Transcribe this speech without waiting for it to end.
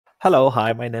Hello,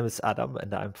 hi, my name is Adam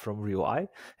and I'm from RealEye,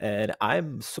 and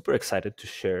I'm super excited to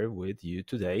share with you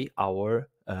today our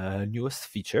newest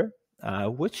feature,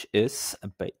 which is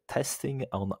testing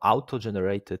on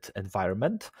auto-generated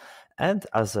environment. And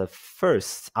as a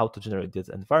first auto-generated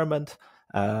environment,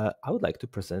 I would like to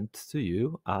present to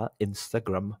you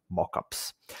Instagram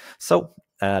mockups. So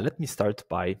let me start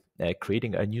by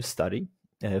creating a new study.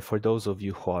 For those of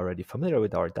you who are already familiar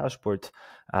with our dashboard,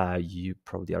 you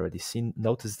probably already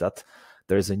noticed that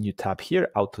there's a new tab here,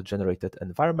 auto-generated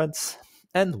environments.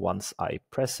 And once I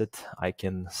press it, I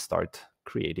can start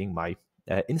creating my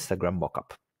Instagram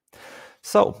mockup.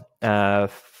 So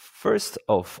first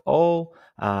of all,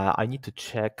 I need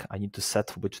to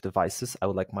set which devices I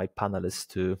would like my panelists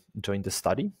to join the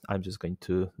study. I'm just going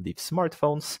to leave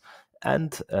smartphones,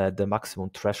 and the maximum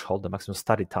threshold, the maximum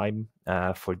study time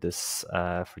for this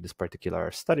particular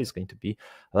study is going to be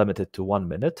limited to 1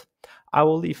 minute. I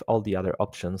will leave all the other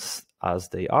options as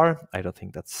they are. I don't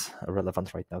think that's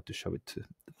relevant right now to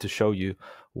show you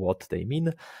what they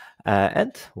mean.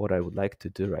 And what I would like to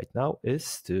do right now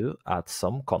is to add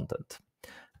some content.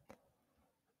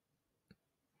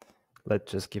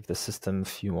 Let's just give the system a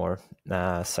few more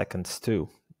seconds to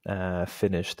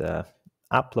finish the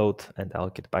upload, and I'll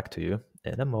get back to you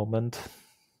in a moment.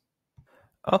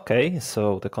 Okay,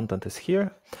 so the content is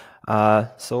here.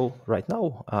 So right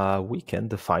now we can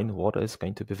define what is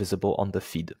going to be visible on the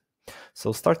feed.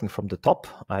 So starting from the top,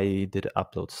 I did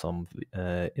upload some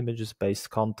images-based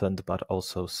content, but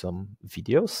also some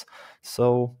videos.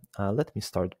 So let me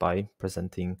start by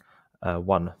presenting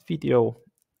one video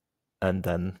and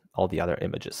then all the other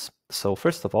images. So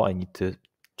first of all, I need to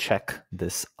check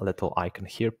this little icon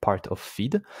here, part of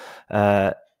feed.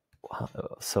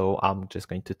 So I'm just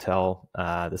going to tell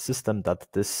the system that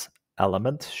this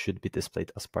element should be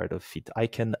displayed as part of feed. I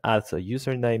can add a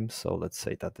username. So let's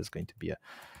say that is going to be a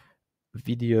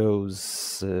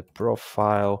videos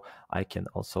profile. I can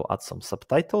also add some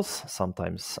subtitles.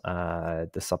 Sometimes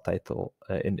the subtitle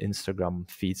in Instagram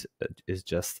feeds is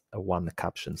just a one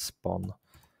caption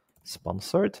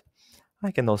sponsored. I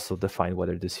can also define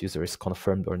whether this user is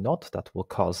confirmed or not. That will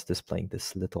cause displaying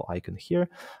this little icon here.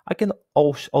 I can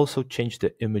also change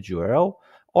the image URL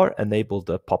or enable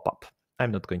the pop-up. I'm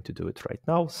not going to do it right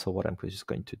now. So what I'm just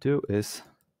going to do is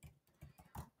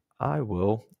I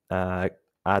will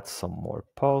add some more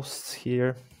posts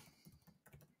here.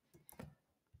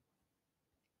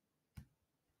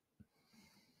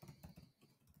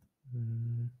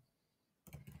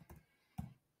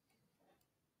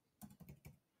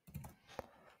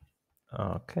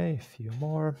 Okay, a few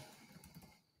more.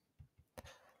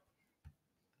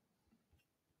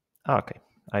 Okay,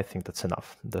 I think that's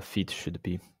enough. The feed should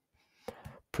be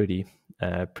pretty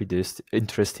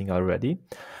interesting already.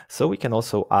 So we can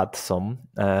also add some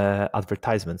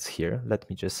advertisements here. Let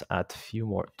me just add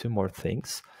two more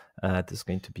things. There's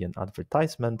going to be an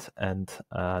advertisement and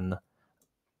a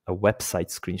website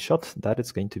screenshot that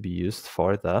is going to be used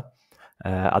for the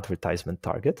advertisement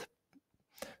target.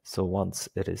 So once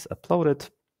it is uploaded,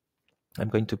 I'm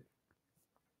going to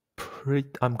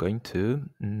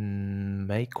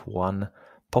make one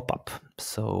pop-up.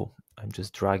 So I'm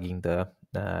just dragging the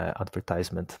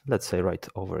advertisement, let's say right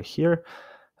over here.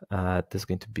 This is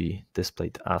going to be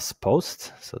displayed as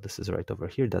post. So this is right over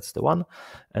here. That's the one.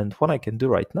 And what I can do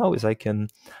right now is I can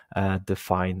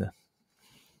define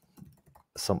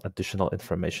some additional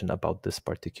information about this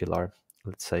particular,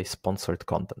 let's say, sponsored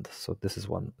content. So this is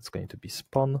one that's going to be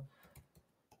sponsored.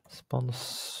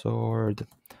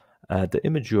 The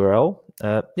image URL,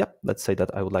 let's say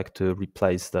that I would like to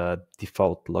replace the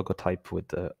default logotype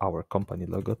with our company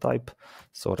logotype.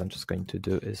 So what I'm just going to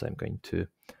do is I'm going to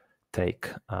take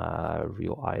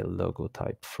RealEye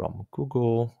logotype from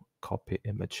Google, copy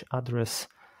image address,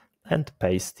 and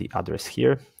paste the address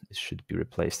here. It should be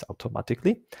replaced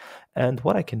automatically. And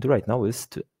what I can do right now is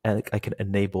I can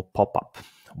enable pop-up.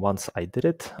 Once I did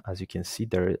it, as you can see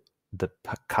there, the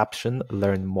caption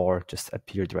 "Learn More" just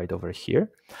appeared right over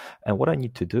here. And what I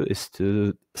need to do is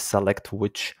to select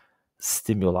which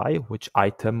stimuli, which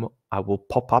item I will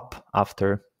pop up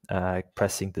after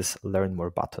pressing this Learn More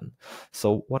button.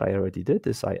 So what I already did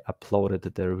is I uploaded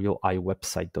the RealEye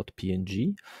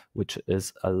website.png, which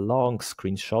is a long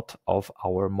screenshot of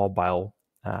our mobile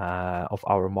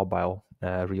RealEye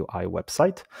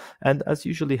website. And as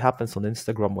usually happens on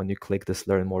Instagram, when you click this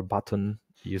Learn More button,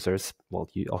 users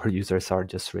are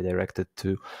just redirected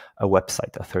to a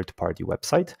website, a third-party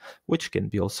website, which can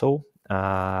be also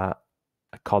a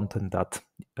content that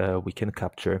we can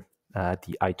capture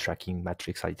the eye tracking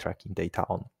metrics, eye tracking data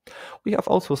on. We have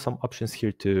also some options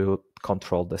here to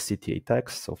control the CTA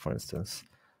text. So for instance,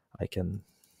 I can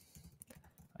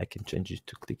I can change it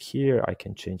to click here. I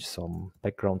can change some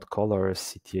background colors,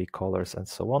 CTA colors, and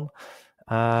so on.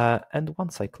 And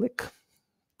once I click,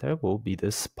 there will be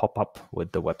this pop-up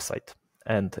with the website.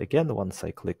 And again, once I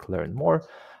click Learn More,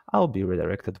 I'll be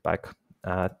redirected back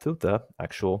to the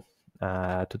actual,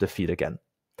 to the feed again.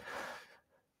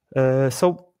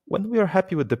 So when we are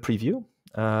happy with the preview,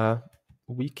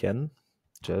 we can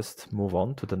just move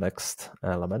on to the next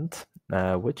element,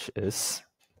 which is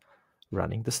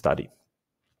running the study.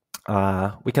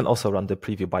 We can also run the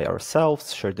preview by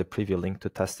ourselves, share the preview link to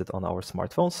test it on our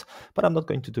smartphones, but I'm not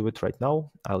going to do it right now.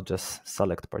 I'll just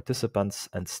select participants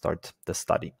and start the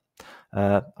study.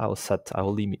 I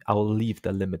will leave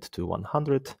the limit to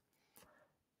 100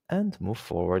 and move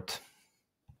forward.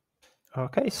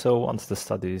 Okay, so once the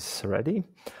study is ready,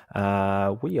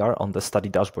 we are on the study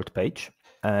dashboard page.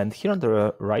 And here on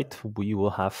the right, we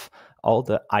will have all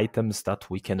the items that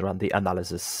we can run the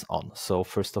analysis on. So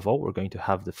first of all, we're going to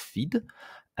have the feed.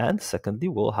 And secondly,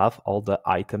 we'll have all the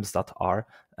items that are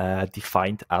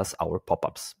defined as our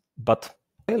pop-ups. But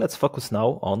okay, let's focus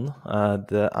now on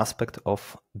the aspect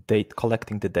of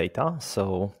collecting the data.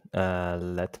 So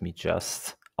let me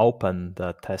just open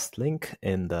the test link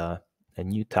in a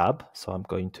new tab. So I'm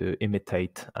going to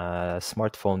imitate a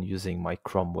smartphone using my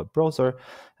Chrome web browser.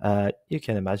 You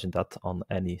can imagine that on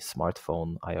any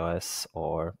smartphone, iOS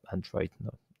or Android,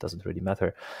 no, doesn't really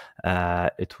matter.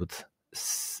 It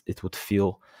would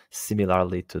feel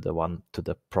similarly to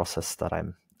the process that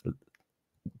I'm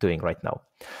doing right now.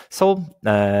 So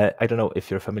I don't know if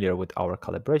you're familiar with our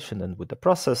calibration and with the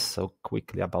process. So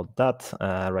quickly about that,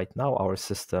 right now our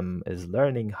system is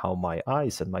learning how my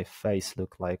eyes and my face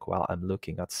look like while I'm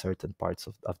looking at certain parts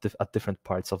at different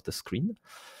parts of the screen.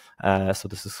 So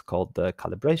this is called the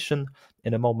calibration.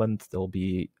 In a moment, there will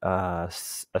be a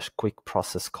quick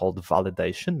process called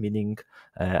validation, meaning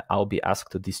I'll be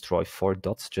asked to destroy 4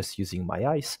 dots just using my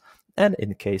eyes. And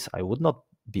in case I would not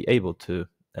be able to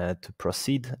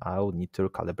proceed, I'll need to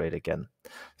calibrate again.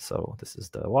 So this is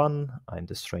the one. I'm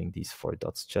destroying these 4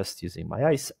 dots just using my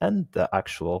eyes, and the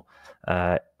actual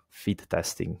feed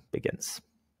testing begins.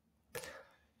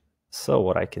 So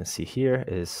what I can see here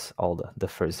is all the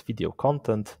first video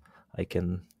content. I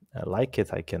can like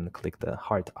it. I can click the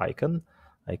heart icon.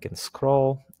 I can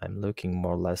scroll. I'm looking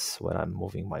more or less where I'm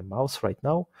moving my mouse right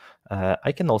now.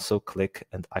 I can also click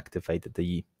and activate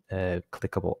the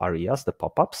clickable areas, the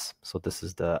pop-ups. So this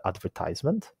is the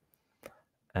advertisement.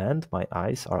 And my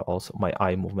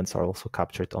eye movements are also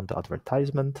captured on the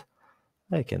advertisement.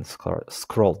 I can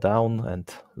scroll down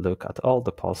and look at all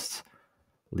the posts,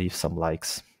 leave some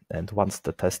likes. And once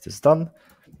the test is done,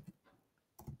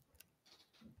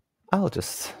 I'll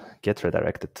just get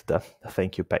redirected to the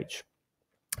thank you page.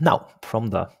 Now, from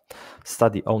the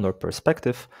study owner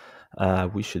perspective,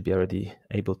 we should be already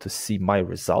able to see my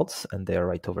results, and they are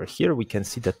right over here. We can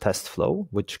see the test flow,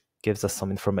 which gives us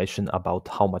some information about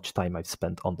how much time I've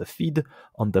spent on the feed,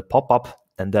 on the pop-up,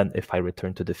 and then if I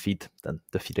return to the feed, then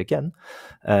the feed again.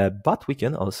 But we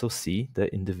can also see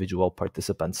the individual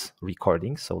participants'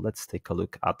 recording. So let's take a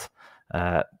look at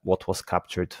what was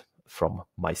captured from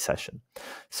my session.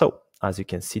 So as you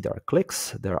can see, there are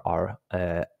clicks, there are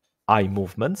eye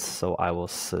movements. So I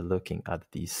was looking at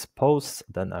these posts,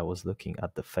 then I was looking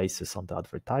at the faces on the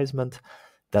advertisement,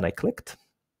 then I clicked.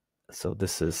 So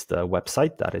this is the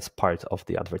website that is part of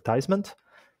the advertisement.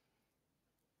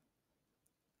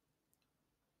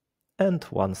 And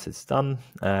once it's done,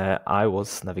 I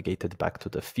was navigated back to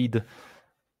the feed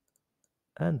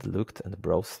and looked and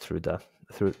browsed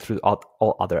through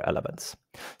all other elements.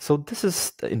 So this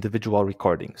is the individual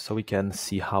recording. So we can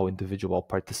see how individual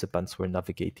participants were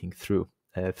navigating through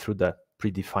the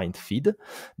predefined feed.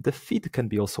 The feed can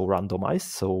be also randomized,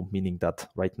 so meaning that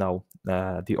right now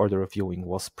the order of viewing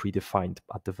was predefined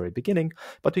at the very beginning,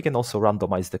 but we can also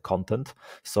randomize the content.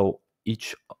 So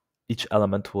each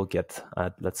element will get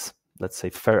let's say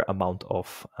fair amount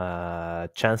of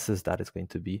chances that it's going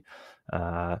to be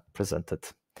presented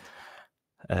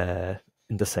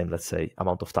in the same, let's say,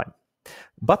 amount of time.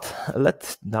 But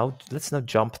let's now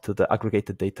jump to the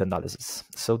aggregated data analysis.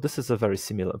 So this is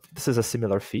a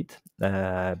similar feed,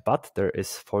 but there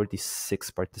is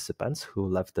 46 participants who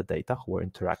left the data, who were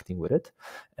interacting with it,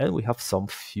 and we have some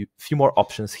few more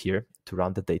options here to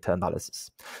run the data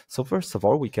analysis. So first of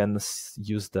all, we can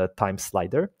use the time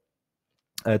slider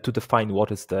to define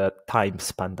what is the time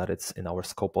span that it's in our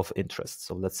scope of interest.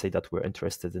 So let's say that we're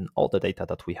interested in all the data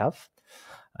that we have.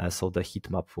 So the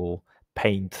heat map will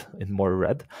paint in more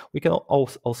red. We can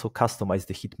also customize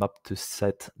the heat map to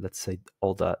set, let's say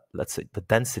the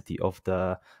density of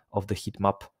the heat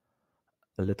map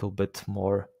a little bit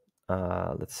more,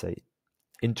 let's say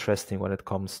interesting when it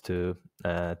comes to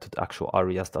the actual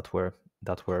areas that were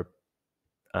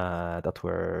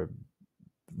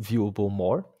viewable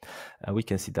more. We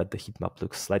can see that the heat map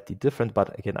looks slightly different,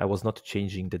 but again, I was not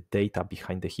changing the data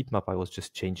behind the heat map. I was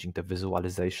just changing the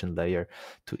visualization layer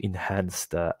to enhance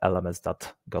the elements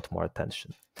that got more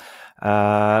attention.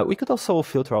 We could also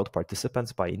filter out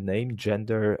participants by name,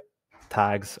 gender,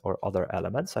 tags, or other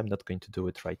elements. I'm not going to do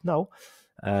it right now.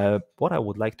 What I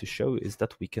would like to show is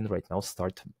that we can right now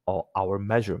start all our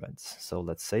measurements. So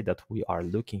let's say that we are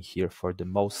looking here for the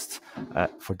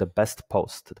for the best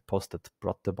post, the post that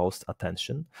brought the most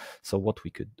attention. So what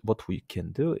we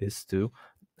can do is to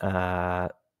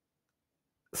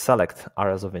select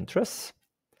areas of interest.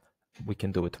 We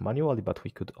can do it manually, but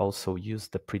we could also use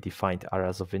the predefined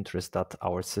areas of interest that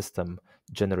our system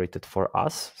generated for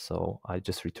us. So I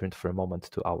just returned for a moment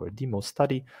to our demo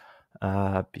study.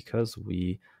 Because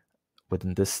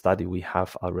within this study, we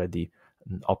have already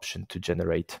an option to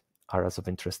generate areas of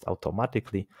interest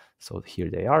automatically. So here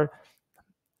they are.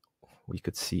 We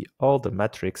could see all the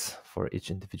metrics for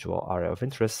each individual area of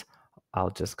interest. I'll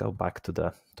just go back to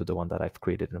the one that I've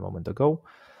created a moment ago.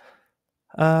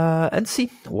 And see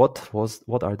what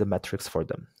are the metrics for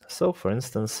them. So for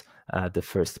instance, the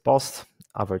first post,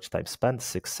 average time spent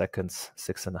 6 seconds,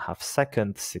 6.5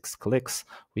 seconds, 6 clicks.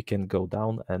 We can go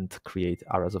down and create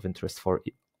areas of interest for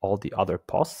all the other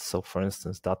posts. So for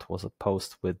instance, that was a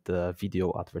post with the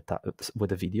video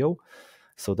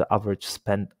So the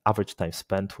average time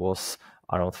spent was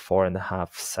around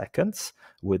 4.5 seconds,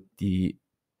 with the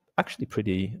actually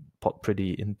pretty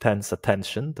intense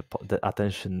attention. The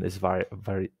attention is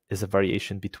a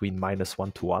variation between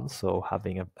 -1 to 1. So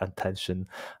having an attention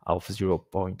of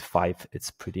 0.5, it's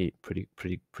pretty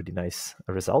nice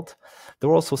result. There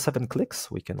were also 7 clicks.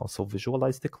 We can also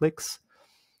visualize the clicks.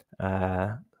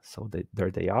 So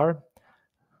there they are.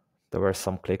 There were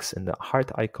some clicks in the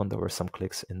heart icon. There were some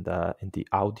clicks in the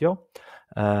audio,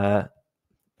 and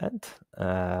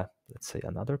let's say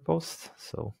another post.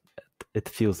 So it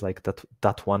feels like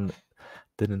that one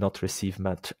did not receive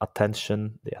much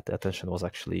attention. The attention was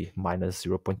actually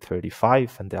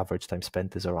 -0.35, and the average time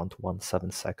spent is around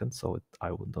 1.7 seconds. So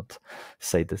I would not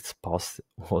say this post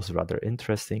was rather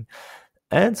interesting,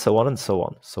 and so on and so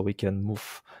on. So we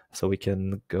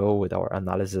can go with our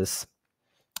analysis,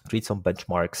 create some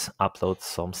benchmarks, upload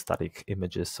some static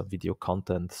images, some video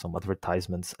content, some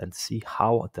advertisements, and see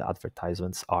how the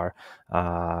advertisements are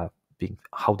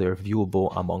how they're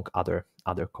viewable among other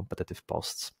competitive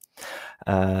posts.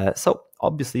 So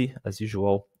obviously, as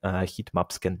usual, heat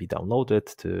maps can be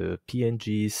downloaded to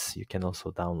PNGs. You can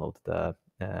also download the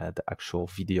actual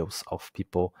videos of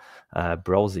people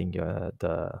browsing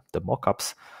the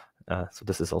mockups. So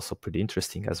this is also pretty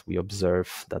interesting, as we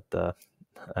observe that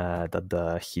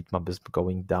the heat map is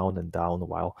going down and down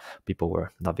while people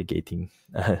were navigating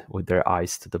with their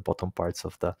eyes to the bottom parts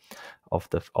of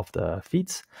the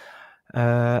feeds.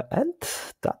 And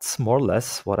that's more or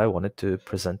less what I wanted to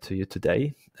present to you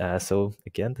today. So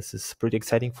again, this is pretty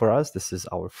exciting for us. This is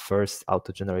our first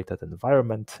auto-generated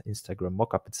environment, Instagram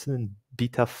mockup. It's in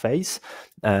beta phase.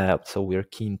 So we're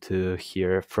keen to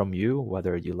hear from you,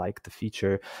 whether you like the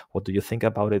feature, what do you think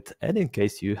about it? And in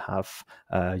case you have,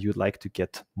 you'd like to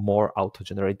get more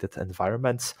auto-generated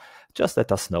environments, just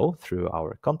let us know through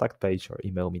our contact page or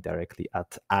email me directly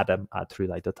at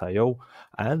adam@reeleye.io,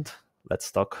 and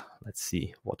let's talk. Let's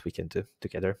see what we can do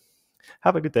together.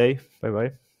 Have a good day. Bye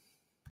bye.